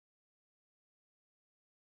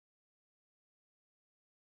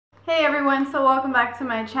Hey everyone, so welcome back to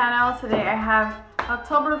my channel. Today I have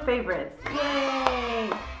October favorites. Yay!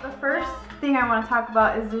 The first thing I want to talk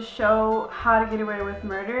about is the show How to Get Away with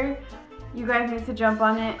Murder. You guys need to jump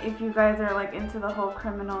on it if you guys are like into the whole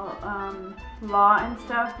criminal law and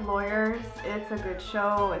stuff, lawyers. It's a good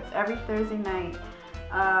show. It's every Thursday night.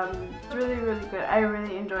 It's really good. I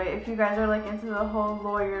really enjoy it. If you guys are like into the whole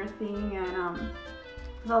lawyer thing and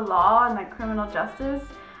the law and like criminal justice,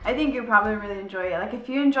 I think you probably really enjoy it. Like if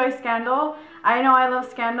you enjoy Scandal, I know I love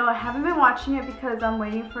Scandal. I haven't been watching it because I'm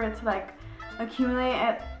waiting for it to like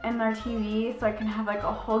accumulate in our TV so I can have like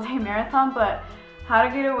a whole day marathon, but How to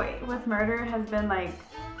Get Away with Murder has been like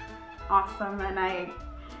awesome, and I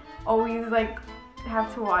always like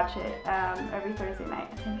have to watch it every Thursday night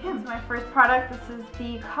at 10 p.m. So my first product, this is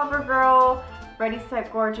the CoverGirl Ready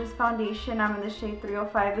Set Gorgeous Foundation. I'm in the shade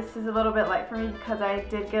 305. This is a little bit light for me because I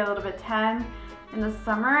did get a little bit tan in the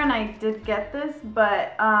summer and I did get this,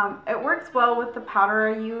 but it works well with the powder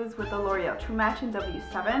I use with the L'Oreal True Match in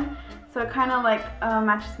W7. So it kind of like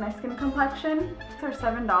matches my skin complexion. It's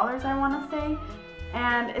 $7, I want to say.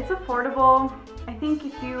 And it's affordable. I think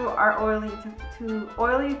if you are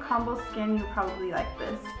oily combo skin, you probably like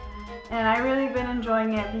this. And I really been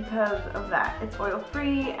enjoying it because of that. It's oil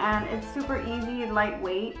free and it's super easy,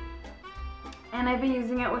 lightweight. And I've been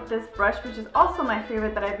using it with this brush, which is also my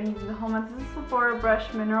favorite that I've been using the whole month. This is Sephora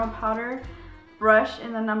Brush Mineral Powder brush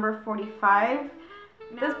in the number 45.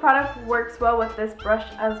 This product works well with this brush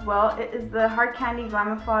as well. It is the Hard Candy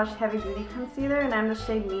Glamouflage Heavy Duty Concealer and I'm the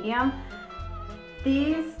shade medium.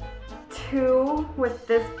 These two with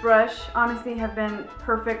this brush honestly have been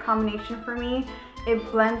perfect combination for me. It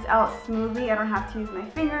blends out smoothly. I don't have to use my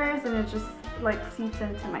fingers and it just like seeps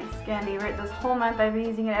into my skin. This whole month I've been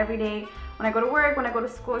using it every day. When I go to work, when I go to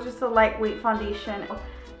school, it's just a lightweight foundation. If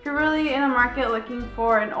you're really in the market looking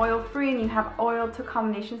for an oil-free and you have oil to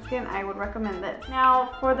combination skin, I would recommend this.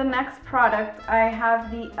 Now for the next product, I have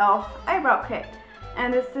the e.l.f. Eyebrow Kit.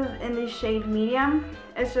 And this is in the shade medium.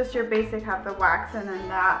 It's just your basic, have the wax and then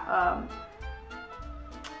that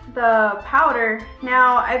the powder.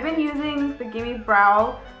 Now I've been using the Gimme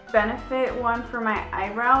Brow Benefit one for my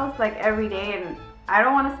eyebrows like every day, and I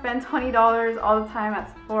don't want to spend $20 all the time at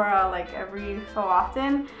Sephora like every so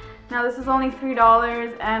often. Now this is only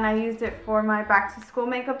 $3 and I used it for my back to school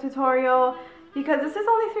makeup tutorial because this is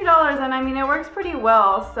only $3 and I mean it works pretty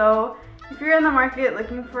well. So if you're in the market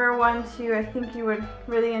looking for one too, I think you would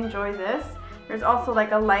really enjoy this. There's also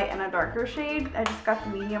like a light and a darker shade. I just got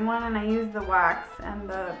the medium one and I used the wax and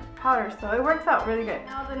the powder, so it works out really good.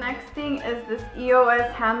 Now the next thing is this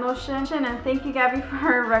EOS hand lotion, and thank you Gabby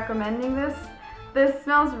for recommending this. This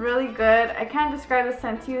smells really good. I can't describe the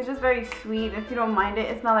scent to you. It's just very sweet. If you don't mind it,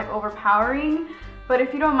 it's not like overpowering, but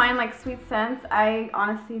if you don't mind like sweet scents, I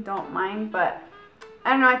honestly don't mind. But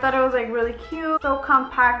I don't know, I thought it was like really cute, so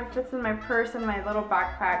compact. It fits in my purse and my little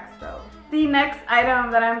backpack. So the next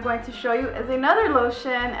item that I'm going to show you is another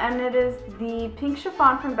lotion, and it is the Pink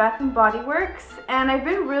Chiffon from Bath & Body Works. And I've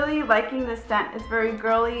been really liking this scent. It's very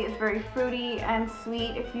girly, it's very fruity and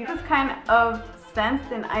sweet. If you this kind of scent,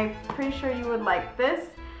 then I'm pretty sure you would like this.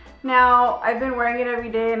 Now I've been wearing it every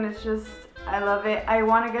day and it's just, I love it. I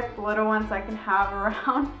want to get the little one so I can have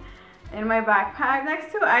around in my backpack.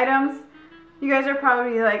 Next two items, you guys are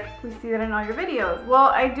probably like, we see that in all your videos. Well,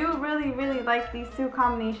 I do really like these two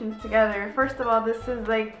combinations together. First of all, this is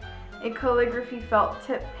like a calligraphy felt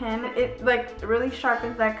tip pin. It like really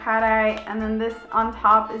sharpens that cat eye, and then this on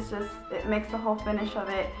top is just, it makes the whole finish of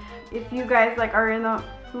it. If you guys like are in the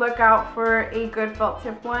lookout for a good felt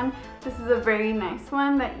tip one, this is a very nice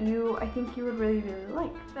one that I think you would really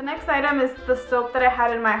like. The next item is the soap that I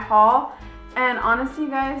had in my haul. And honestly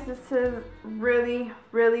guys, this is really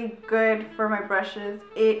good for my brushes.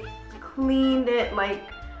 It cleaned it like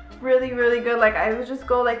really good. Like I would just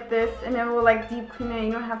go like this and it will like deep clean it.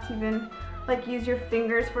 You don't have to even like use your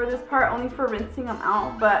fingers for this part, only for rinsing them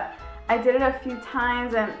out. But I did it a few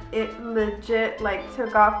times and it legit like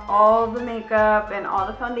took off all the makeup and all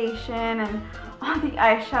the foundation and all the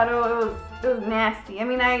eyeshadow. It was nasty. I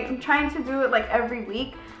mean, I'm trying to do it like every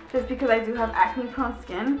week just because I do have acne prone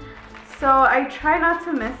skin. So I try not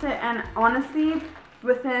to miss it, and honestly,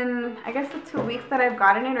 within I guess the 2 weeks that I've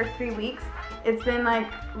gotten it, or 3 weeks, it's been like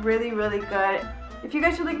really good. If you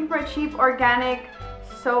guys are looking for a cheap organic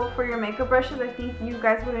soap for your makeup brushes, I think you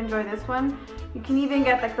guys would enjoy this one. You can even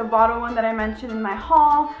get like the bottle one that I mentioned in my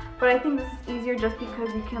haul, but I think this is easier just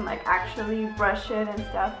because you can like actually brush it and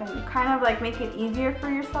stuff and kind of like make it easier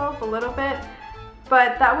for yourself a little bit.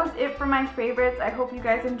 But that was it for my favorites. I hope you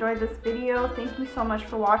guys enjoyed this video. Thank you so much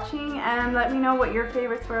for watching, and let me know what your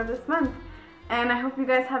favorites were this month. And I hope you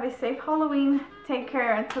guys have a safe Halloween. Take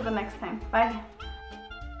care until the next time. Bye.